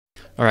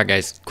Alright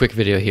guys, quick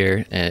video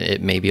here, and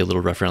it may be a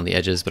little rough around the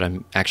edges, but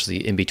I'm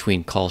actually in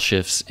between call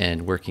shifts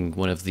and working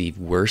one of the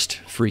worst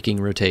freaking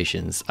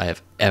rotations I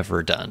have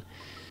ever done.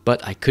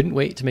 But I couldn't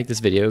wait to make this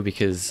video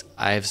because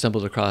I have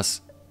stumbled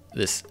across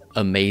this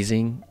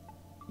amazing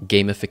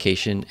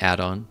gamification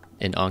add-on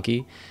in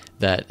Anki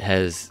that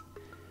has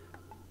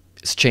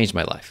changed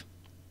my life.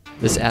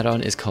 This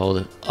add-on is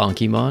called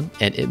Ankimon,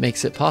 and it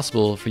makes it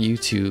possible for you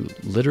to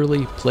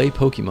literally play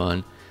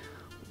Pokemon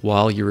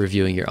while you're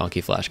reviewing your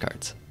Anki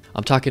flashcards.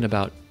 I'm talking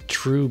about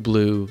true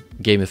blue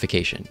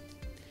gamification.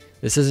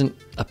 This isn't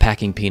a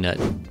packing peanut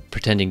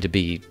pretending to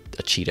be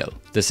a Cheeto.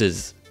 This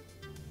is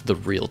the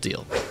real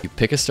deal. You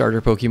pick a starter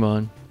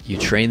Pokemon, you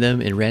train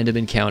them in random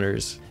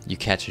encounters, you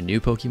catch a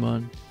new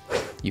Pokemon,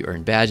 you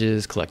earn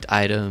badges, collect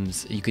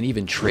items, you can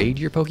even trade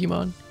your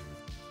Pokemon,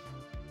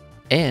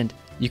 and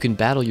you can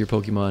battle your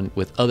Pokemon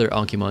with other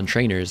Ankimon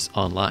trainers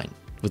online,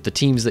 with the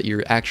teams that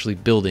you're actually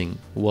building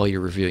while you're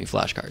reviewing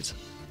flashcards.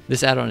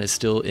 This add-on is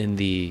still in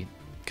the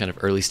kind of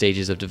early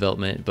stages of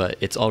development, but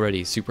it's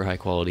already super high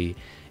quality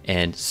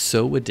and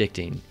so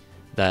addicting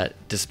that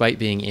despite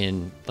being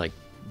in like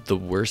the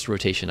worst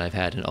rotation I've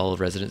had in all of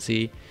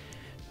residency,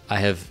 I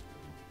have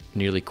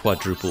nearly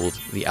quadrupled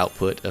the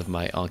output of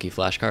my Anki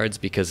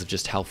flashcards because of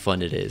just how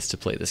fun it is to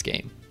play this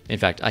game. In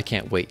fact, I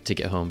can't wait to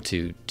get home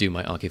to do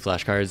my Anki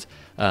flashcards,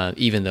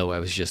 even though I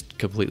was just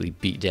completely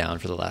beat down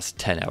for the last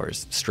 10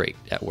 hours straight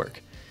at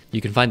work. You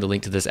can find the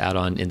link to this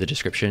add-on in the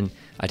description.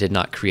 I did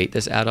not create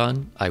this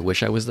add-on. I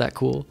wish I was that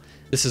cool.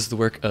 This is the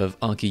work of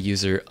Anki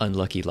user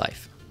Unlucky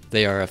Life.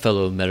 They are a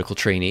fellow medical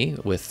trainee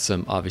with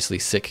some obviously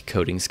sick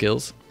coding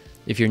skills.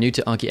 If you're new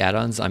to Anki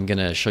add-ons, I'm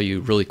gonna show you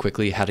really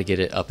quickly how to get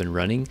it up and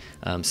running.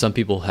 Some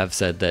people have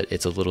said that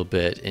it's a little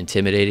bit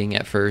intimidating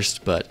at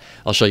first, but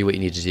I'll show you what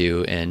you need to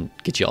do and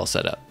get you all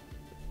set up.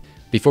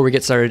 Before we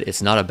get started,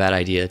 it's not a bad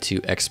idea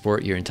to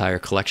export your entire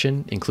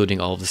collection,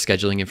 including all of the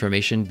scheduling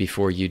information,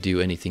 before you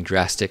do anything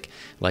drastic,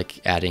 like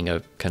adding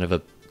a kind of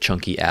a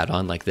chunky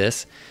add-on like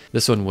this.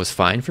 This one was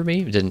fine for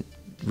me. It didn't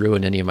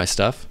ruin any of my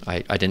stuff.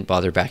 I didn't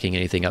bother backing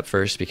anything up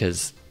first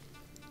because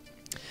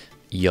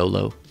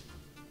YOLO.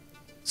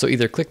 So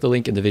either click the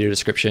link in the video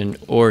description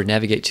or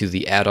navigate to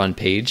the add-on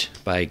page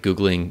by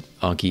Googling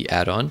Anki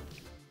add-on.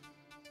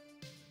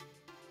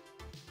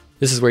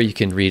 This is where you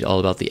can read all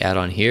about the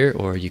add-on here,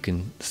 or you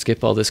can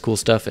skip all this cool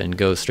stuff and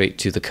go straight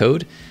to the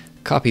code.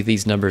 Copy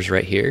these numbers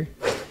right here.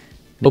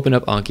 Open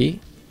up Anki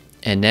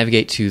and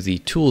navigate to the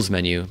Tools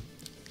menu.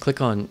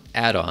 Click on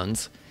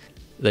Add-ons,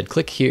 then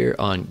click here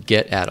on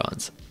Get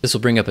Add-ons. This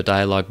will bring up a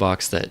dialog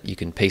box that you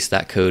can paste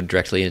that code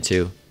directly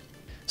into.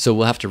 So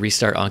we'll have to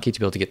restart Anki to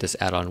be able to get this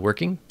add-on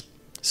working.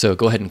 So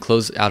go ahead and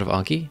close out of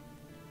Anki.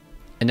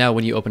 And now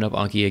when you open up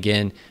Anki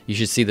again, you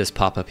should see this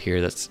pop up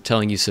here that's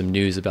telling you some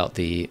news about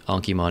the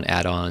Ankimon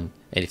add-on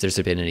and if there's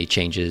been any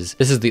changes.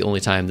 This is the only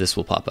time this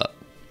will pop up.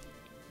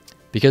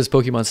 Because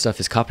Pokemon stuff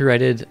is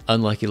copyrighted,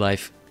 Unlucky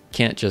Life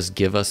can't just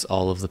give us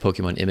all of the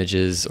Pokemon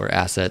images or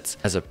assets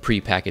as a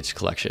pre-packaged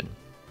collection.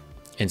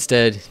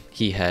 Instead,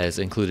 he has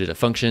included a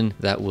function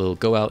that will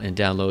go out and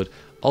download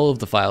all of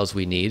the files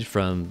we need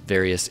from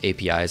various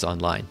APIs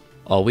online.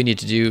 All we need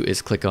to do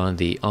is click on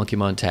the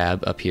Ankimon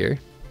tab up here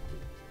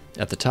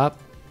at the top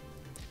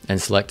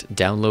and select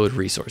Download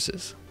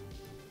Resources.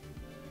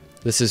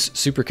 This is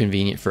super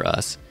convenient for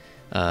us,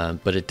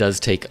 but it does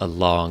take a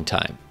long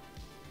time.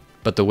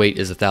 But the wait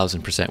is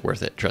 1000%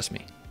 worth it, trust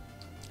me.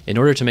 In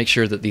order to make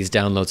sure that these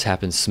downloads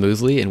happen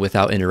smoothly and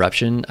without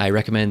interruption, I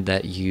recommend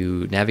that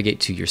you navigate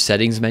to your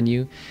settings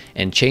menu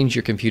and change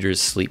your computer's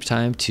sleep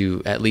time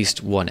to at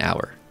least 1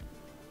 hour.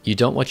 You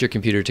don't want your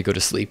computer to go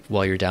to sleep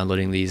while you're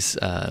downloading these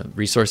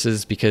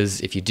resources, because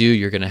if you do,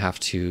 you're going to have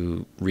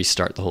to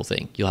restart the whole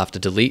thing. You'll have to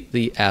delete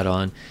the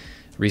add-on,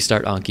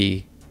 restart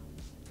Anki,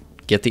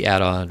 get the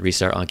add-on,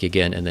 restart Anki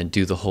again, and then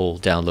do the whole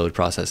download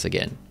process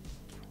again.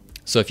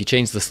 So if you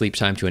change the sleep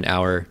time to 1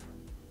 hour,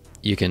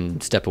 you can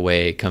step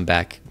away, come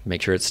back,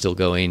 make sure it's still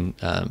going,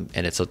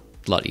 and it's a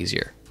lot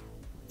easier.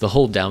 The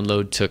whole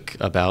download took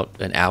about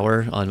 1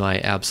 hour on my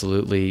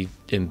absolutely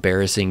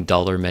embarrassing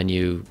dollar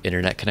menu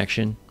internet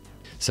connection.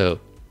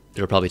 So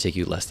it'll probably take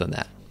you less than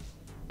that.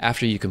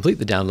 After you complete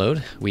the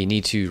download, we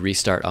need to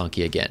restart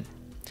Anki again.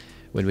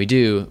 When we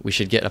do, we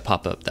should get a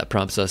pop-up that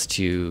prompts us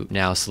to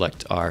now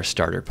select our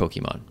starter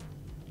Pokemon.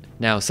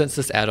 Now, since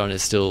this add-on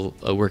is still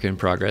a work in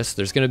progress,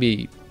 there's going to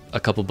be a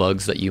couple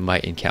bugs that you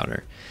might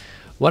encounter.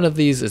 One of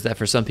these is that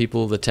for some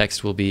people, the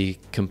text will be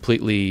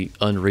completely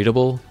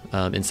unreadable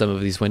in some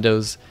of these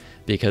windows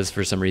because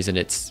for some reason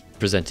it's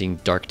presenting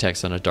dark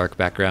text on a dark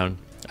background.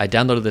 I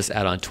downloaded this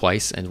add-on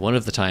twice, and one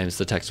of the times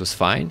the text was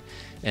fine,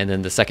 and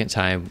then the second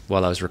time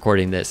while I was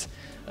recording this,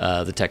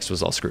 the text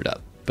was all screwed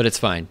up. But it's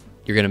fine,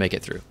 you're gonna make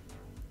it through.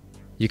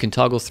 You can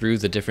toggle through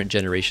the different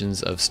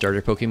generations of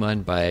starter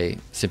Pokemon by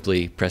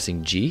simply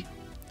pressing G.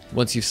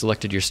 Once you've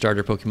selected your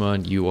starter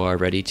Pokemon, you are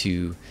ready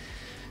to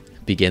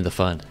begin the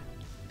fun.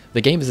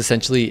 The game is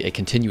essentially a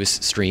continuous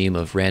stream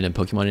of random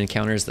Pokemon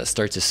encounters that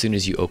starts as soon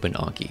as you open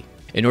Anki.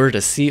 In order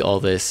to see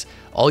all this,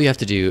 all you have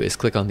to do is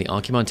click on the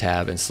Ankimon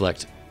tab and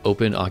select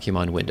Open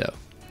Ankimon Window.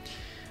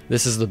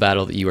 This is the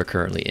battle that you are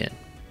currently in.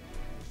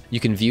 You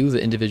can view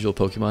the individual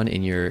Pokemon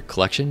in your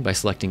collection by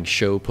selecting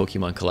Show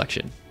Pokemon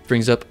Collection. It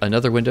brings up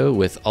another window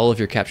with all of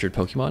your captured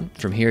Pokemon.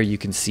 From here you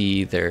can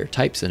see their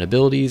types and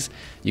abilities.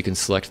 You can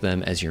select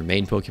them as your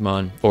main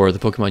Pokemon or the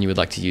Pokemon you would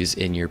like to use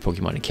in your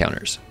Pokemon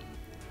encounters.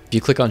 If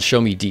you click on Show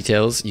Me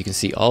Details, you can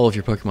see all of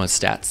your Pokemon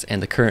stats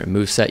and the current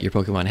moveset your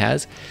Pokemon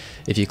has.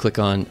 If you click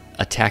on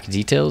Attack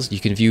Details, you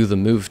can view the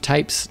move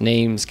types,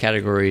 names,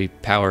 category,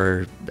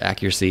 power,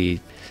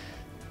 accuracy,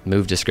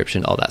 move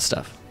description, all that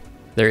stuff.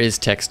 There is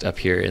text up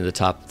here in the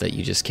top that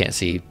you just can't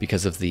see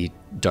because of the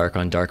dark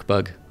on dark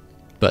bug,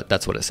 but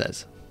that's what it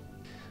says.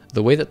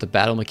 The way that the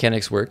battle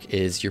mechanics work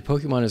is your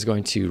Pokemon is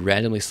going to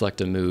randomly select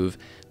a move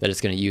that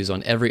it's going to use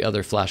on every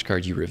other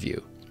flashcard you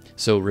review.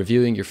 So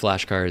reviewing your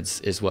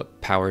flashcards is what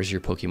powers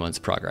your Pokemon's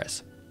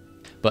progress.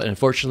 But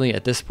unfortunately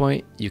at this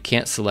point, you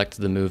can't select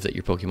the move that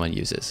your Pokemon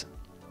uses.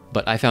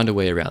 But I found a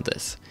way around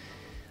this.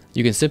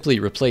 You can simply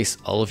replace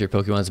all of your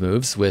Pokemon's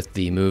moves with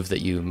the move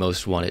that you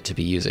most want it to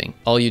be using.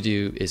 All you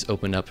do is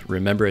open up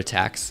Remember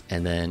Attacks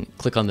and then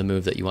click on the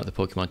move that you want the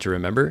Pokemon to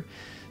remember,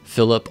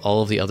 fill up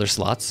all of the other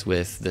slots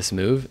with this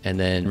move, and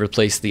then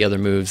replace the other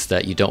moves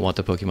that you don't want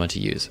the Pokemon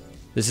to use.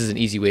 This is an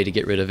easy way to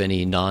get rid of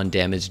any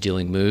non-damage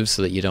dealing moves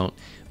so that you don't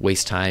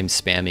waste time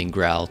spamming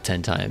Growl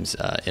 10 times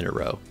in a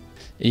row.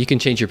 You can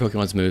change your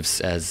Pokemon's moves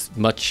as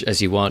much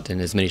as you want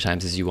and as many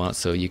times as you want,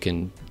 so you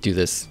can do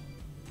this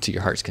to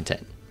your heart's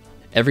content.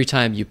 Every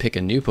time you pick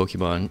a new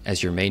Pokemon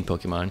as your main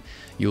Pokemon,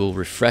 you will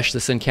refresh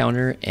this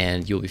encounter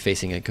and you'll be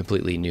facing a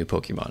completely new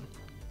Pokemon.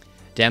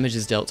 Damage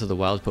is dealt to the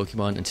wild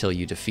Pokemon until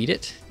you defeat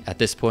it. At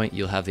this point,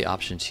 you'll have the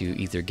option to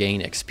either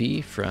gain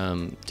XP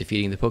from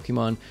defeating the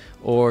Pokemon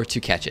or to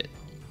catch it.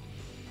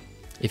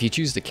 If you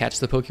choose to catch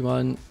the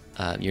Pokemon,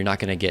 you're not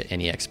going to get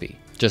any XP,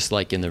 just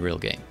like in the real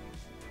game.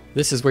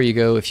 This is where you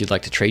go if you'd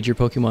like to trade your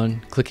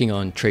Pokemon. Clicking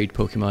on Trade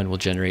Pokemon will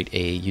generate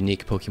a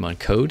unique Pokemon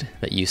code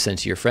that you send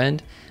to your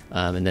friend,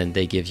 and then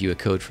they give you a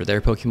code for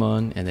their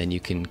Pokemon, and then you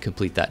can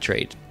complete that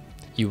trade.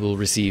 You will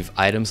receive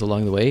items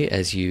along the way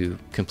as you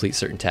complete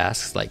certain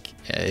tasks, like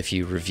if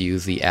you review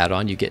the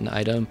add-on, you get an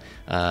item.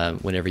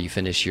 Whenever you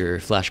finish your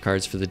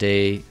flashcards for the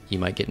day, you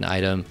might get an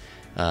item.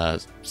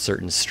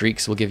 Certain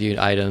streaks will give you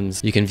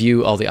items. You can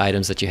view all the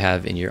items that you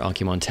have in your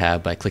Ankimon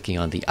tab by clicking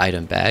on the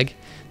item bag.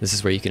 This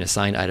is where you can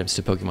assign items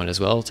to Pokemon as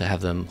well to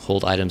have them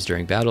hold items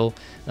during battle,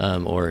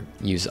 or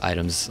use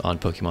items on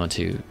Pokemon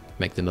to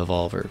make them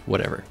evolve or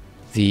whatever.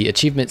 The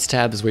Achievements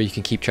tab is where you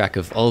can keep track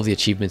of all of the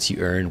achievements you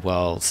earn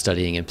while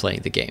studying and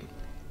playing the game.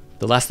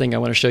 The last thing I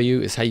want to show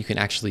you is how you can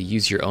actually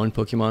use your own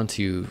Pokemon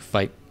to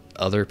fight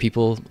other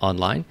people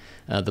online.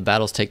 The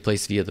battles take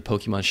place via the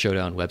Pokemon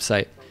Showdown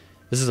website.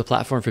 This is a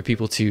platform for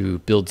people to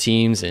build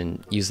teams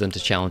and use them to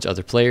challenge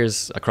other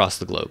players across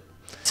the globe.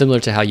 Similar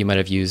to how you might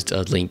have used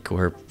a link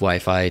or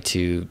Wi-Fi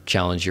to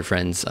challenge your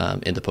friends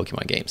in the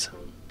Pokemon games.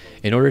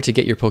 In order to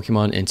get your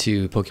Pokemon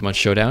into Pokemon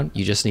Showdown,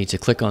 you just need to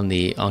click on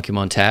the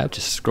Ankimon tab,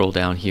 just scroll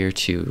down here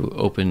to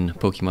open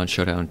Pokemon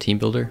Showdown Team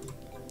Builder.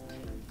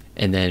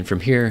 And then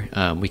from here,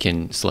 we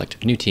can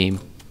select New Team.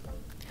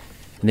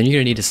 And then you're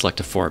going to need to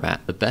select a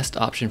format. The best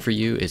option for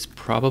you is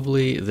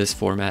probably this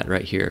format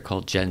right here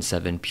called Gen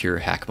 7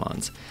 Pure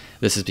Hackmons.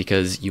 This is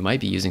because you might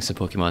be using some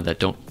Pokemon that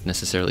don't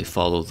necessarily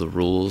follow the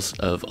rules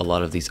of a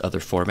lot of these other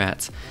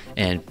formats,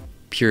 and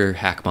Pure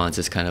Hackmons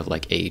is kind of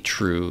like a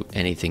true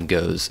anything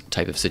goes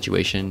type of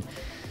situation,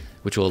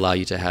 which will allow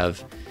you to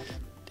have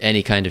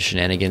any kind of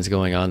shenanigans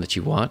going on that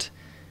you want,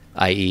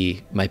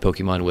 i.e. my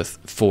Pokemon with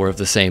 4 of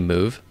the same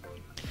move.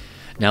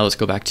 Now let's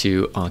go back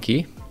to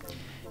Anki,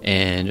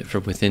 and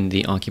from within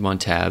the Ankimon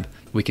tab,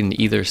 we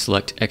can either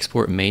select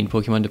Export Main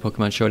Pokemon to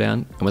Pokemon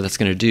Showdown, and what that's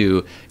going to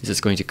do is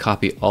it's going to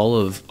copy all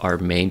of our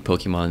main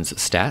Pokemon's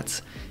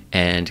stats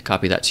and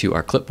copy that to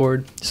our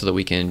clipboard so that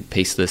we can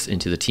paste this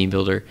into the team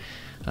builder.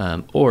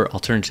 Or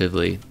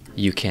alternatively,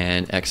 you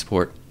can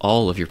export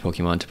all of your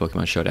Pokemon to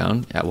Pokemon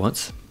Showdown at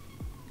once.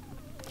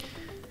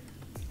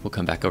 We'll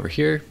come back over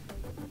here,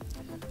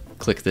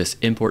 click this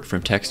Import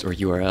from Text or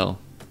URL,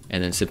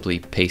 and then simply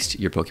paste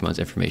your Pokemon's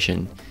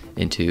information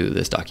into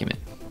this document.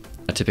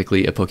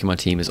 Typically, a Pokemon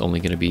team is only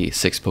going to be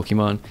 6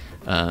 Pokemon,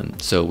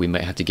 so we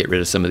might have to get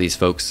rid of some of these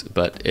folks,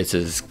 but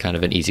it's kind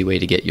of an easy way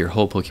to get your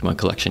whole Pokemon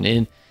collection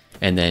in,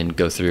 and then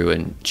go through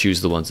and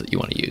choose the ones that you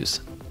want to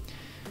use.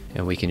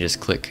 And we can just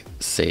click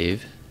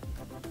Save.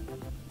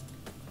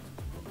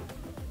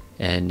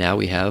 And now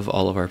we have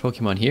all of our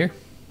Pokemon here.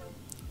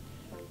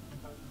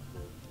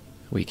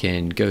 We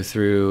can go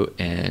through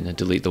and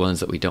delete the ones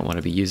that we don't want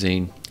to be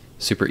using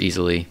super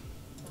easily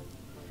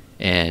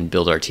and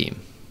build our team.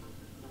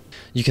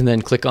 You can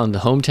then click on the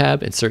Home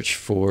tab and search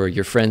for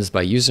your friends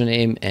by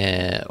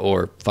username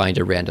or find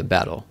a random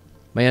battle.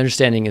 My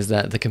understanding is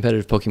that the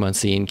competitive Pokemon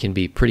scene can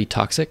be pretty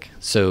toxic,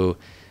 so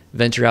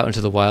venture out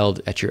into the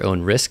wild at your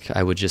own risk.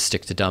 I would just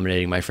stick to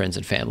dominating my friends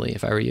and family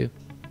if I were you.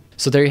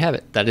 So there you have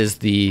it. That is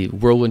the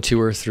whirlwind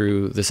tour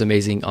through this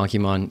amazing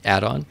Ankimon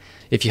add-on.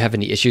 If you have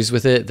any issues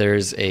with it,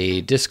 there's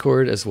a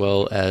Discord as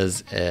well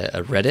as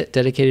a Reddit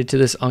dedicated to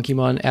this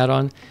Ankimon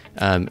add-on,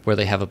 where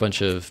they have a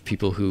bunch of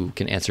people who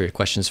can answer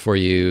questions for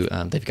you.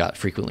 They've got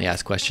frequently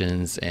asked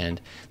questions, and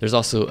there's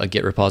also a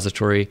Git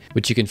repository,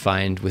 which you can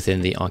find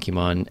within the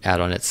Ankimon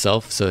add-on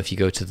itself. So if you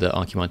go to the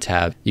Ankimon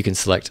tab, you can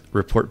select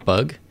Report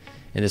Bug,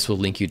 and this will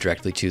link you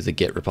directly to the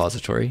Git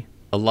repository.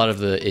 A lot of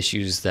the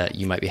issues that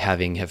you might be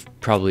having have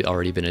probably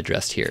already been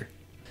addressed here.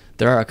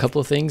 There are a couple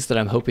of things that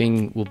I'm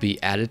hoping will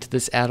be added to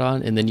this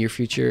add-on in the near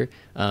future.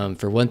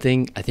 For one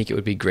thing, I think it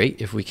would be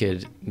great if we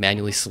could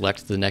manually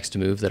select the next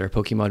move that our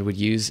Pokemon would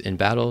use in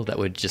battle. That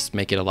would just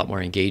make it a lot more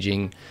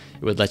engaging.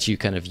 It would let you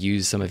kind of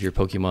use some of your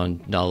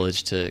Pokemon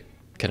knowledge to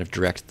kind of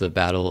direct the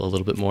battle a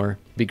little bit more.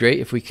 It'd be great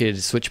if we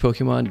could switch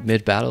Pokemon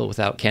mid-battle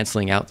without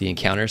canceling out the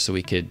encounter, so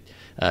we could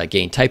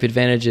gain type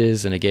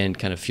advantages and again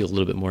kind of feel a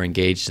little bit more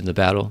engaged in the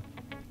battle.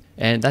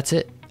 And that's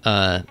it.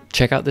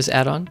 Check out this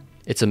add-on.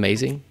 It's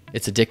amazing.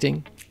 It's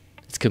addicting.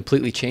 It's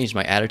completely changed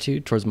my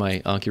attitude towards my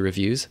Anki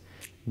reviews.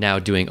 Now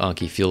doing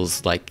Anki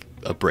feels like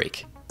a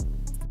break.